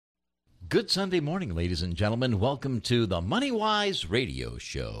Good Sunday morning, ladies and gentlemen. Welcome to the Money Wise Radio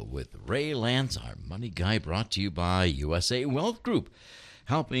Show with Ray Lance, our money guy, brought to you by USA Wealth Group,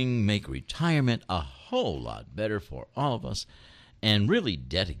 helping make retirement a whole lot better for all of us and really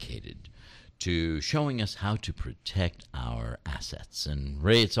dedicated to showing us how to protect our assets. And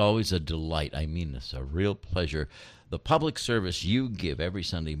Ray, it's always a delight. I mean, it's a real pleasure. The public service you give every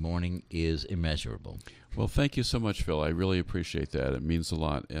Sunday morning is immeasurable. Well, thank you so much, Phil. I really appreciate that. It means a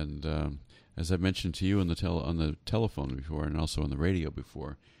lot. And as I mentioned to you on the telephone before and also on the radio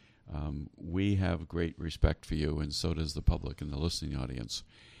before, we have great respect for you, and so does the public and the listening audience.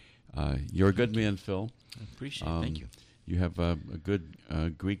 You're a good man, Phil. I appreciate it. Thank you. You have a good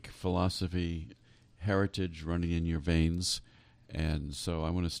Greek philosophy heritage running in your veins. And so I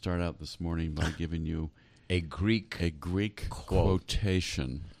want to start out this morning by giving you a Greek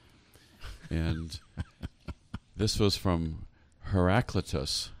quotation. And this was from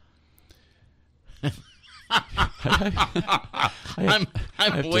Heraclitus.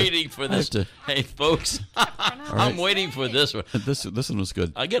 I'm waiting for this. Hey, folks, I'm waiting for this one. This one was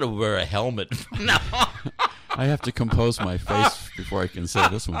good. I got to wear a helmet from now on. I have to compose my face before I can say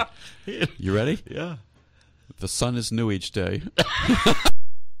this one. You ready? Yeah. The sun is new each day.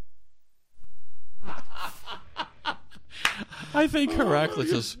 I think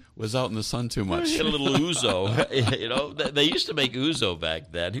Heraclitus was out in the sun too much. He had a little ouzo. You know, they used to make ouzo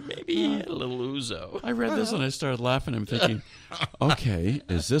back then. Maybe he had a little ouzo. I read this and I started laughing. I'm thinking, okay,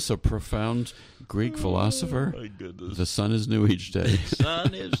 is this a profound Greek philosopher? Oh, my goodness. The sun is new each day. The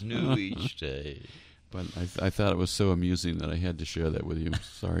sun is new each day. But I thought it was so amusing that I had to share that with you.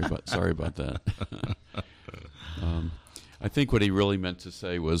 Sorry about that. I think what he really meant to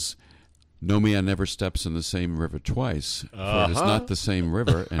say was, no man never steps in the same river twice, for it is not the same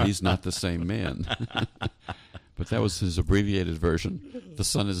river, and he's not the same man. But that was his abbreviated version. The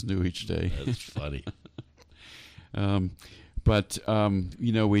sun is new each day. That's funny. But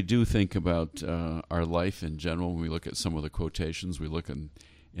we do think about our life in general. When we look at some of the quotations, we look at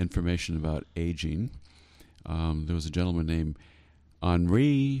information about aging. There was a gentleman named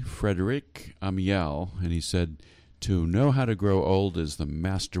Henri Frederic Amiel, and he said, to know how to grow old is the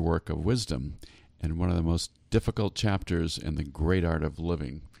masterwork of wisdom and one of the most difficult chapters in the great art of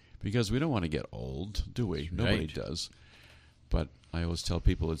living. Because we don't want to get old, do we? Right. Nobody does. But I always tell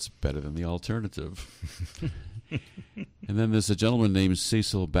people it's better than the alternative. And then there's a gentleman named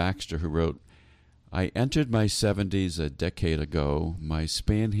Cecil Baxter who wrote, I entered my 70s a decade ago. My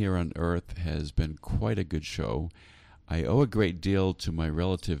span here on earth has been quite a good show. I owe a great deal to my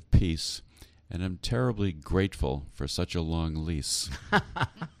relative peace, and I'm terribly grateful for such a long lease.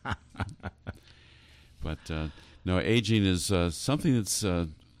 But no, aging is something that's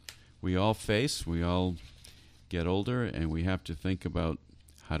we all face. We all get older, and we have to think about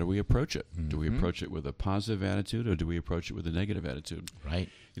how do we approach it. Mm-hmm. Do we approach it with a positive attitude, or do we approach it with a negative attitude? Right.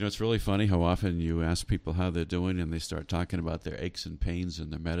 You know, it's really funny how often you ask people how they're doing, and they start talking about their aches and pains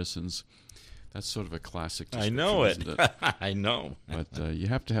and their medicines. That's sort of a classic description. I know it. Isn't it? I know. But you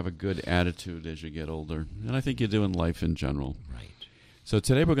have to have a good attitude as you get older. And I think you do in life in general. Right. So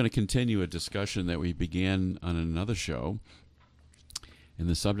today we're going to continue a discussion that we began on another show. And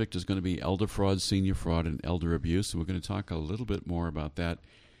the subject is going to be elder fraud, senior fraud, and elder abuse. And we're going to talk a little bit more about that.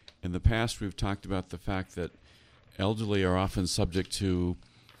 In the past, we've talked about the fact that elderly are often subject to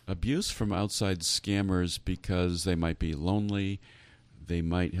abuse from outside scammers because they might be lonely. They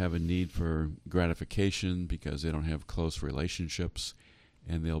might have a need for gratification because they don't have close relationships,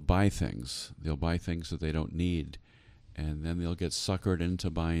 and they'll buy things. They'll buy things that they don't need, and then they'll get suckered into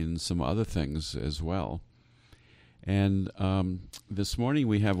buying some other things as well. And this morning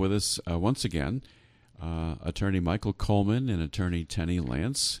we have with us, once again, attorney Michael Coleman and attorney Tenny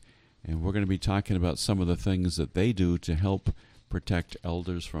Lance, and we're going to be talking about some of the things that they do to help protect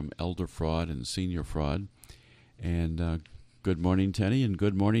elders from elder fraud and senior fraud. And good morning, Tenny, and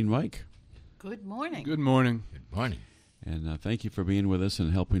good morning, Mike. Good morning. Good morning. Good morning. And thank you for being with us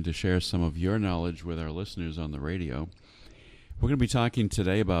and helping to share some of your knowledge with our listeners on the radio. We're going to be talking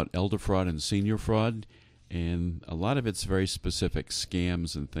today about elder fraud and senior fraud, and a lot of it's very specific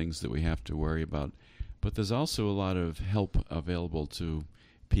scams and things that we have to worry about. But there's also a lot of help available to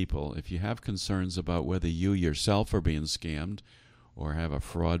people. If you have concerns about whether you yourself are being scammed or have a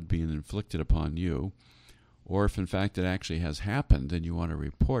fraud being inflicted upon you, or if in fact it actually has happened and you want to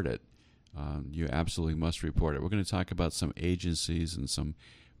report it, you absolutely must report it. We're going to talk about some agencies and some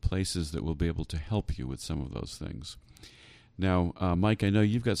places that will be able to help you with some of those things. Now, Mike, I know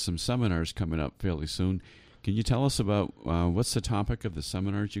you've got some seminars coming up fairly soon. Can you tell us about what's the topic of the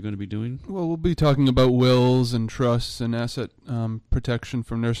seminars you're going to be doing? Well, we'll be talking about wills and trusts and asset protection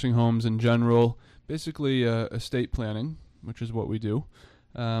from nursing homes in general, basically estate planning, which is what we do.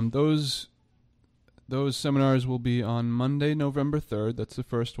 Those seminars will be on Monday, November 3rd. That's the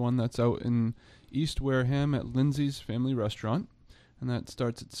first one. That's out in East Wareham at Lindsay's Family Restaurant, and that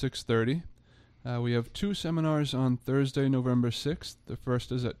starts at 6:30. We have 2 seminars on Thursday, November 6th. The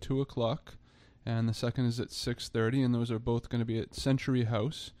first is at 2 o'clock, and the second is at 6:30, and those are both going to be at Century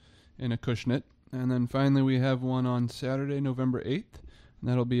House in Acushnet. And then finally we have one on Saturday, November 8th, and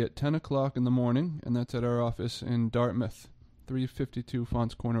that'll be at 10 o'clock in the morning, and that's at our office in Dartmouth, 352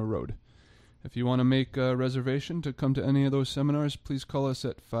 Fonts Corner Road. If you want to make a reservation to come to any of those seminars, please call us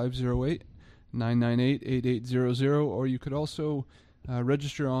at 508-998-8800, or you could also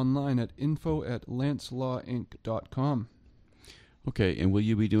register online at info@lancelawinc.com. Okay, and will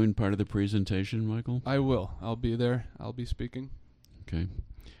you be doing part of the presentation, Michael? I will. I'll be there. I'll be speaking. Okay.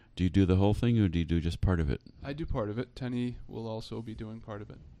 Do you do the whole thing, or do you do just part of it? I do part of it. Tenny will also be doing part of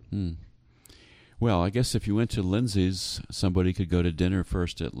it. Well, I guess if you went to Lindsay's, somebody could go to dinner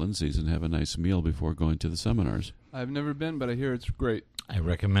first at Lindsay's and have a nice meal before going to the seminars. I've never been, but I hear it's great. I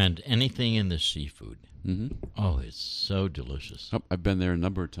recommend anything in the seafood. Mm-hmm. Oh, it's so delicious. Oh, I've been there a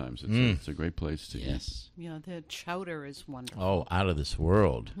number of times. It's a great place to eat. Yes. Yeah, the chowder is wonderful. Oh, out of this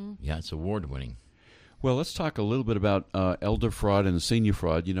world. Yeah, it's award-winning. Well, let's talk a little bit about elder fraud and senior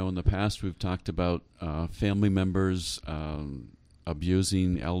fraud. You know, in the past we've talked about family members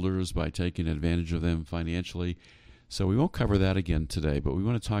abusing elders by taking advantage of them financially. So we won't cover that again today, but we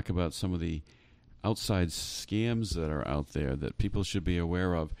want to talk about some of the outside scams that are out there that people should be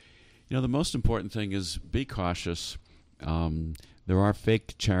aware of. You know, the most important thing is be cautious. There are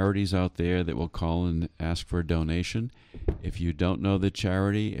fake charities out there that will call and ask for a donation. If you don't know the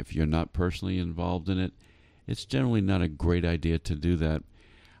charity, if you're not personally involved in it, it's generally not a great idea to do that.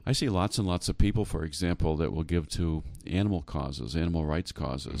 I see lots and lots of people, for example, that will give to animal causes, animal rights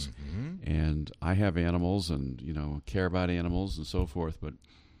causes. Mm-hmm. And I have animals and, you know, care about animals and so forth, but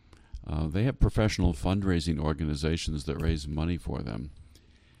they have professional fundraising organizations that raise money for them.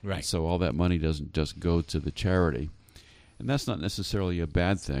 Right. So all that money doesn't just go to the charity. And that's not necessarily a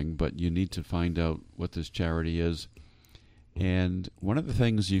bad thing, but you need to find out what this charity is. And one of the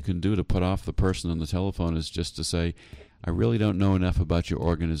things you can do to put off the person on the telephone is just to say, I really don't know enough about your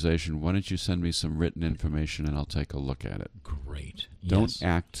organization. Why don't you send me some written information and I'll take a look at it. Great. Don't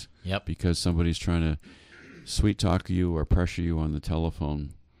act because somebody's trying to sweet talk you or pressure you on the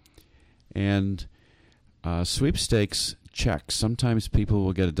telephone. And sweepstakes checks. Sometimes people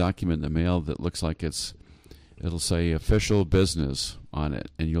will get a document in the mail that looks like it'll say official business on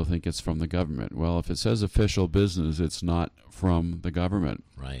it, and you'll think it's from the government. Well, if it says official business, it's not from the government.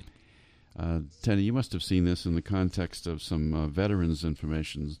 Right. Tenny, you must have seen this in the context of some veterans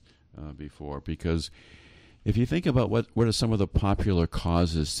information before, because if you think about what are some of the popular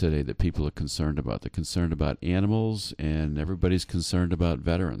causes today that people are concerned about, they're concerned about animals, and everybody's concerned about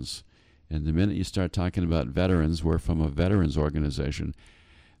veterans. And the minute you start talking about veterans, we're from a veterans organization.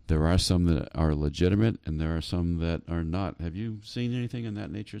 There are some that are legitimate, and there are some that are not. Have you seen anything in that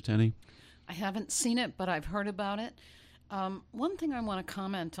nature, Tenny? I haven't seen it, but I've heard about it. One thing I want to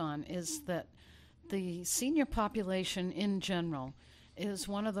comment on is that the senior population in general is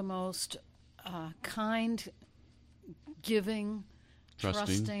one of the most kind, giving,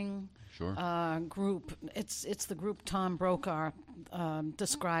 trusting group. It's the group Tom Brokaw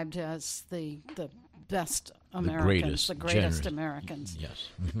described as the best Americans, the greatest Americans. Yes.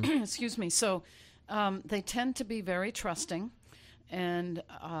 Excuse me. So they tend to be very trusting. And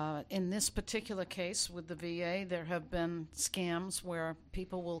in this particular case with the VA, there have been scams where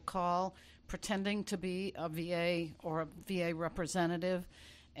people will call pretending to be a VA or a VA representative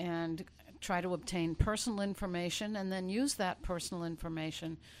and try to obtain personal information and then use that personal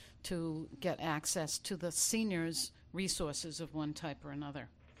information to get access to the seniors' resources of one type or another.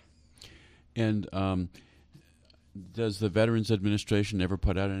 And does the Veterans Administration ever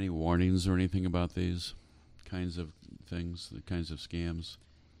put out any warnings or anything about these kinds of things, the kinds of scams?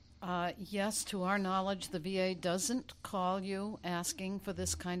 Yes, to our knowledge, the VA doesn't call you asking for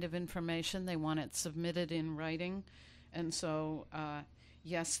this kind of information. They want it submitted in writing. And so,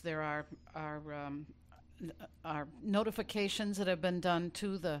 yes, there are notifications that have been done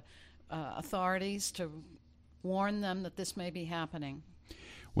to the authorities to warn them that this may be happening.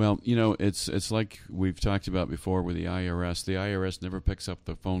 Well, you know, it's like we've talked about before with the IRS. The IRS never picks up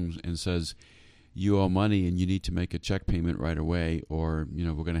the phone and says, you owe money and you need to make a check payment right away, or, you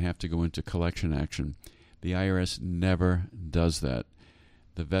know, we're going to have to go into collection action. The IRS never does that.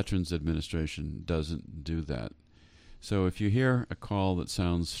 The Veterans Administration doesn't do that. So if you hear a call that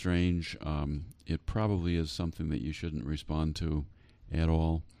sounds strange, it probably is something that you shouldn't respond to at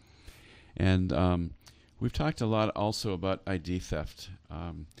all. And we've talked a lot also about ID theft.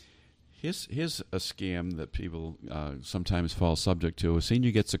 Here's a scam that people sometimes fall subject to. A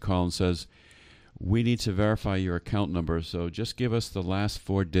senior gets a call and says, "We need to verify your account number, so just give us the last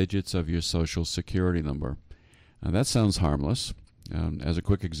 4 digits of your Social Security number." Now, that sounds harmless. As a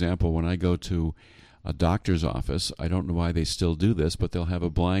quick example, when I go to a doctor's office, I don't know why they still do this, but they'll have a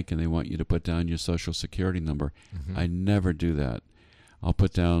blank and they want you to put down your Social Security number. I never do that. I'll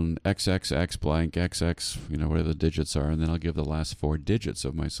put down XXX blank, XX, whatever the digits are, and then I'll give the last 4 digits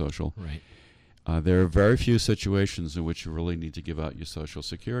of my social. Right. There are very few situations in which you really need to give out your Social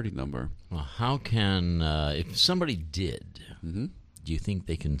Security number. Well, how can, if somebody did, do you think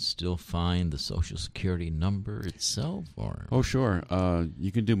they can still find the Social Security number itself? Or? Oh, sure.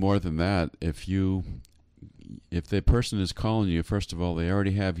 You can do more than that. If the person is calling you, first of all, they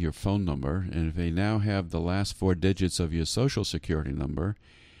already have your phone number, and if they now have the last 4 digits of your Social Security number,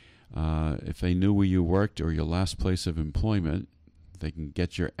 if they knew where you worked or your last place of employment, they can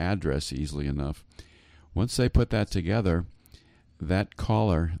get your address easily enough. Once they put that together, that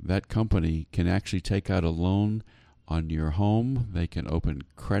caller, that company, can actually take out a loan on your home. They can open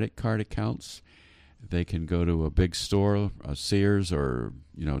credit card accounts. They can go to a big store, a Sears or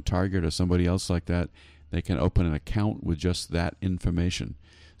Target or somebody else like that. They can open an account with just that information.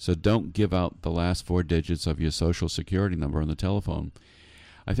 So don't give out the last 4 digits of your Social Security number on the telephone.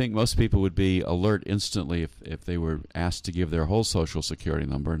 I think most people would be alert instantly if they were asked to give their whole Social Security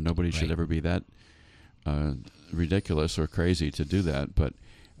number. Nobody should ever be that ridiculous or crazy to do that. But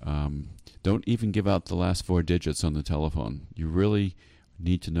don't even give out the last 4 digits on the telephone. You really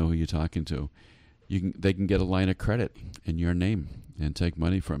need to know who you're talking to. They can get a line of credit in your name and take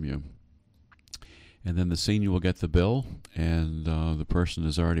money from you. And then the senior will get the bill, and the person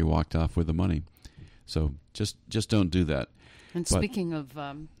has already walked off with the money. So just don't do that. And speaking of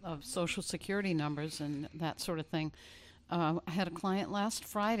Social Security numbers and that sort of thing, I had a client last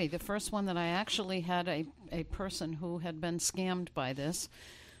Friday, the first one that I actually had a person who had been scammed by this,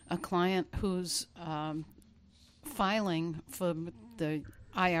 a client who's filing for the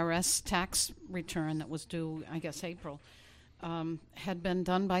IRS tax return that was due, I guess, April, had been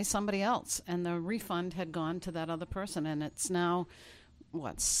done by somebody else, and the refund had gone to that other person, and it's now,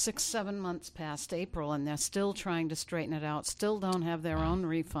 6-7 months past April, and they're still trying to straighten it out, still don't have their own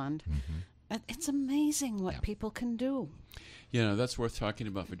refund. It's amazing what people can do. Yeah, that's worth talking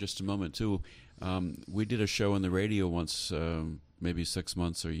about for just a moment, too. We did a show on the radio once, maybe 6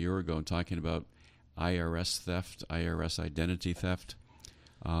 months or a year ago, talking about IRS theft, IRS identity theft.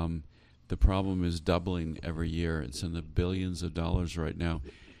 The problem is doubling every year. It's in the billions of dollars right now.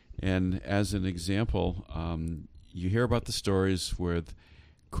 And as an example, you hear about the stories with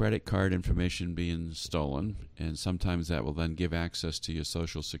credit card information being stolen, and sometimes that will then give access to your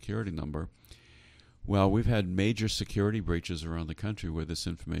Social Security number. Well, we've had major security breaches around the country where this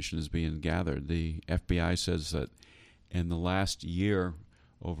information is being gathered. The FBI says that in the last year,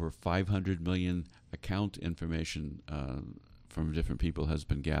 over 500 million account information from different people has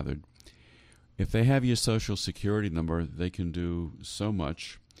been gathered. If they have your Social Security number, they can do so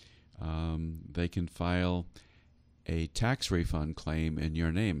much. They can file a tax refund claim in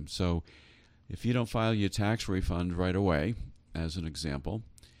your name. So if you don't file your tax refund right away, as an example,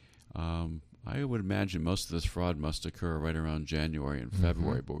 I would imagine most of this fraud must occur right around January and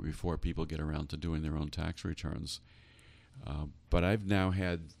February, but before people get around to doing their own tax returns. But I've now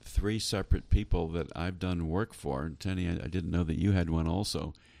had 3 separate people that I've done work for. And Tenny, I didn't know that you had one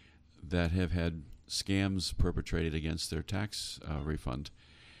also, that have had scams perpetrated against their tax refund.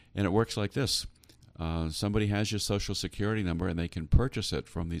 And it works like this. Somebody has your Social Security number, and they can purchase it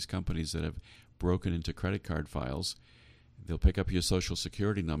from these companies that have broken into credit card files. They'll pick up your Social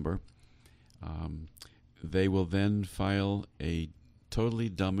Security number. They will then file a totally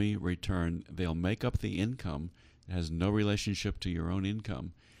dummy return. They'll make up the income. It has no relationship to your own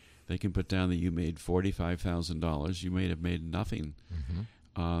income. They can put down that you made $45,000. You may have made nothing.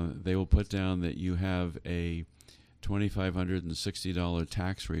 They will put down that you have a $2,560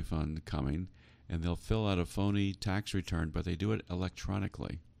 tax refund coming, and they'll fill out a phony tax return, but they do it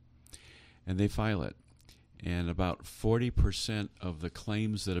electronically. And they file it. And about 40% of the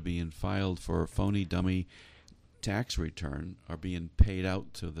claims that are being filed for a phony dummy tax return are being paid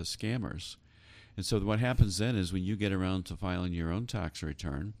out to the scammers. And so what happens then is when you get around to filing your own tax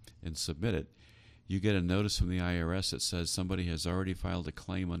return and submit it, you get a notice from the IRS that says somebody has already filed a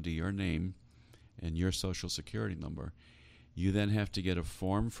claim under your name and your Social Security number. You then have to get a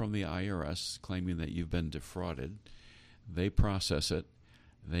form from the IRS claiming that you've been defrauded. They process it.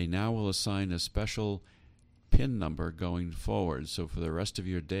 They now will assign a special PIN number going forward. So for the rest of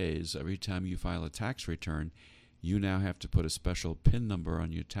your days, every time you file a tax return, you now have to put a special PIN number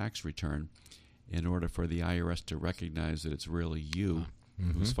on your tax return in order for the IRS to recognize that it's really you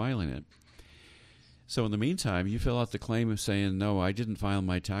who's filing it. So in the meantime, you fill out the claim of saying, no, I didn't file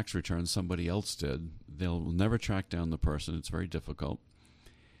my tax return, somebody else did. They'll never track down the person. It's very difficult.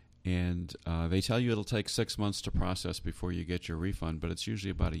 And they tell you it'll take 6 months to process before you get your refund, but it's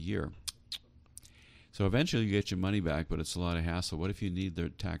usually about a year. So eventually you get your money back, but it's a lot of hassle. What if you need the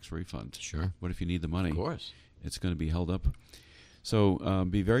tax refund? Sure. What if you need the money? Of course. It's going to be held up. So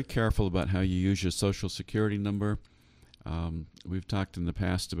be very careful about how you use your Social Security number. We've talked in the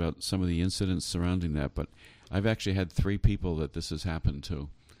past about some of the incidents surrounding that, but I've actually had 3 people that this has happened to.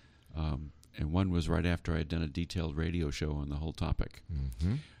 And one was right after I had done a detailed radio show on the whole topic.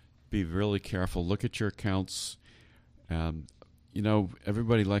 Be really careful. Look at your accounts.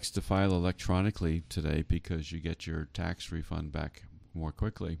 Everybody likes to file electronically today because you get your tax refund back more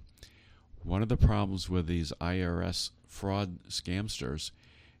quickly. One of the problems with these IRS fraud scamsters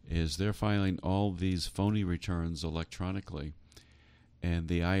is they're filing all these phony returns electronically, and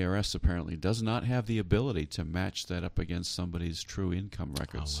the IRS apparently does not have the ability to match that up against somebody's true income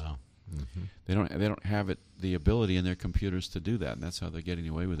records. Oh, wow. They don't have the ability in their computers to do that, and that's how they're getting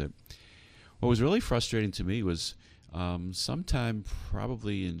away with it. What was really frustrating to me was sometime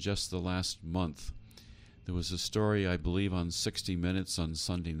probably in just the last month, there was a story, I believe, on 60 Minutes on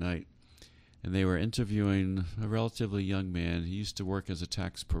Sunday night, and they were interviewing a relatively young man. He used to work as a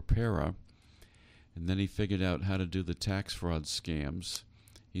tax preparer, and then he figured out how to do the tax fraud scams.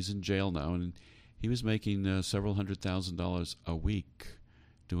 He's in jail now, and he was making several $100,000 a week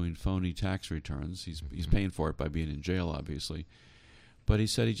doing phony tax returns. He's paying for it by being in jail, obviously. But he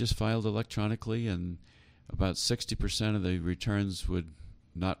said he just filed electronically, and about 60% of the returns would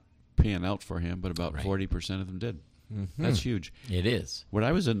not pan out for him, but about 40% of them did. That's huge. It is. What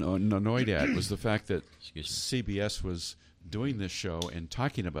I was annoyed at was the fact that CBS was doing this show and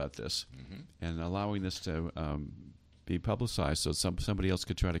talking about this and allowing this to be publicized so somebody else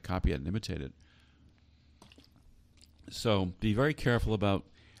could try to copy it and imitate it. So be very careful about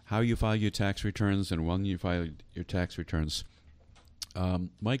how you file your tax returns and when you file your tax returns.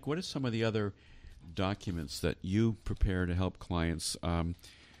 Mike, what are some of the other documents that you prepare to help clients?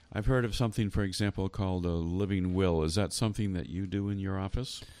 I've heard of something, for example, called a living will. Is that something that you do in your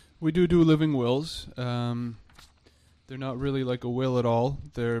office? We do living wills. They're not really like a will at all.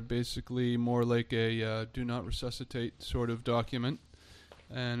 They're basically more like a do not resuscitate sort of document.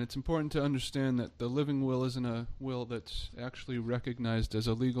 And it's important to understand that the living will isn't a will that's actually recognized as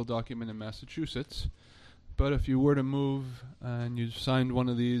a legal document in Massachusetts. But if you were to move and you signed one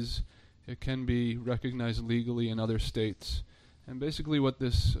of these, it can be recognized legally in other states. And basically what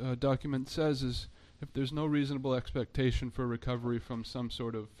this document says is if there's no reasonable expectation for recovery from some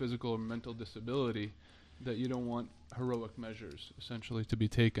sort of physical or mental disability, that you don't want heroic measures, essentially, to be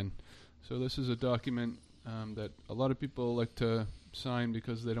taken. So this is a document that a lot of people like to sign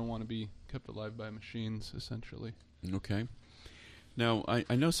because they don't want to be kept alive by machines, essentially. Okay. Now,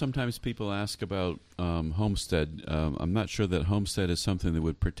 I know sometimes people ask about homestead. I'm not sure that homestead is something that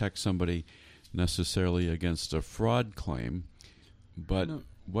would protect somebody necessarily against a fraud claim, but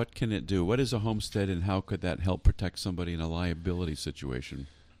what can it do? What is a homestead, and how could that help protect somebody in a liability situation?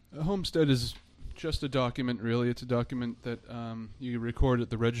 A homestead is just a document, really. It's a document that you record at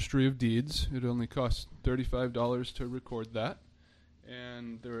the Registry of Deeds. It only costs $35 to record that.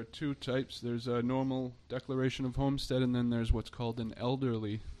 And there are 2 types. There's a normal declaration of homestead, and then there's what's called an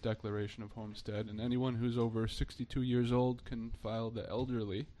elderly declaration of homestead. And anyone who's over 62 years old can file the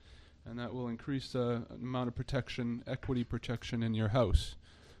elderly, and that will increase the amount of protection, equity protection in your house.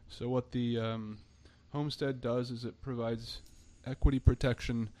 So what the homestead does is it provides equity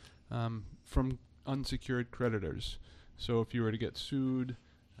protection from unsecured creditors. So if you were to get sued,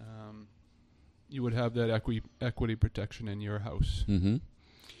 you would have that equity protection in your house. Mm-hmm.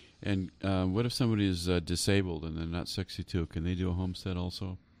 And what if somebody is disabled and they're not 62? Can they do a homestead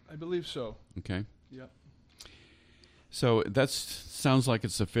also? I believe so. Okay. Yeah. So that sounds like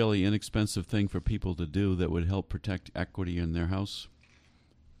it's a fairly inexpensive thing for people to do that would help protect equity in their house.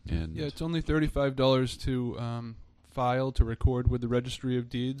 And yeah, it's only $35 to file, to record with the Registry of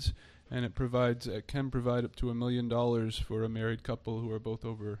Deeds, and it can provide up to $1 million for a married couple who are both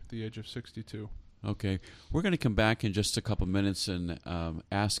over the age of 62. Okay. We're going to come back in just a couple minutes and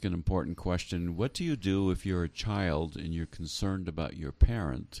ask an important question. What do you do if you're a child and you're concerned about your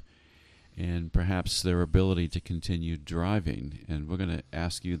parent and perhaps their ability to continue driving. And we're going to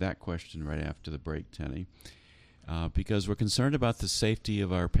ask you that question right after the break, Tenny, because we're concerned about the safety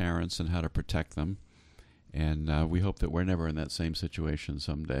of our parents and how to protect them. And we hope that we're never in that same situation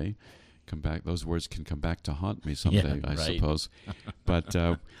someday. Those words can come back to haunt me someday, I suppose. But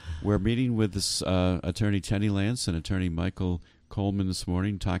we're meeting with this attorney Tenny Lance and attorney Michael Coleman this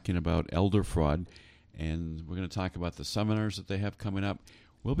morning, talking about elder fraud. And we're going to talk about the seminars that they have coming up.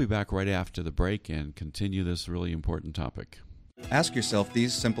 We'll be back right after the break and continue this really important topic. Ask yourself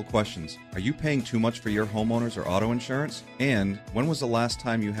these simple questions. Are you paying too much for your homeowners or auto insurance? And when was the last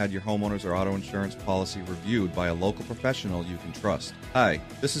time you had your homeowners or auto insurance policy reviewed by a local professional you can trust? Hi,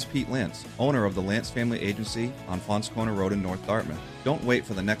 this is Pete Lance, owner of the Lance Family Agency on Fons Corner Road in North Dartmouth. Don't wait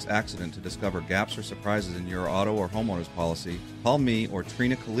for the next accident to discover gaps or surprises in your auto or homeowner's policy. Call me or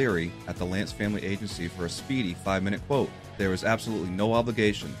Trina Caleri at the Lance Family Agency for a speedy 5-minute quote. There is absolutely no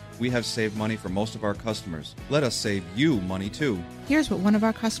obligation. We have saved money for most of our customers. Let us save you money too. Here's what one of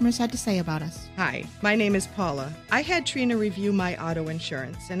our customers had to say about us. Hi, my name is Paula. I had Trina review my auto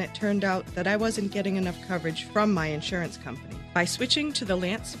insurance, and it turned out that I wasn't getting enough coverage from my insurance company. By switching to the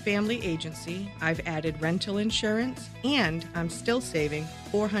Lance Family Agency, I've added rental insurance, and I'm still saving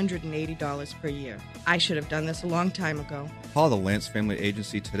 $480 per year. I should have done this a long time ago. Call the Lance Family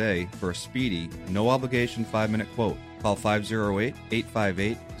Agency today for a speedy, no-obligation 5-minute quote. Call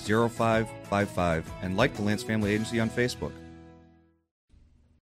 508-858-0555 and like the Lance Family Agency on Facebook.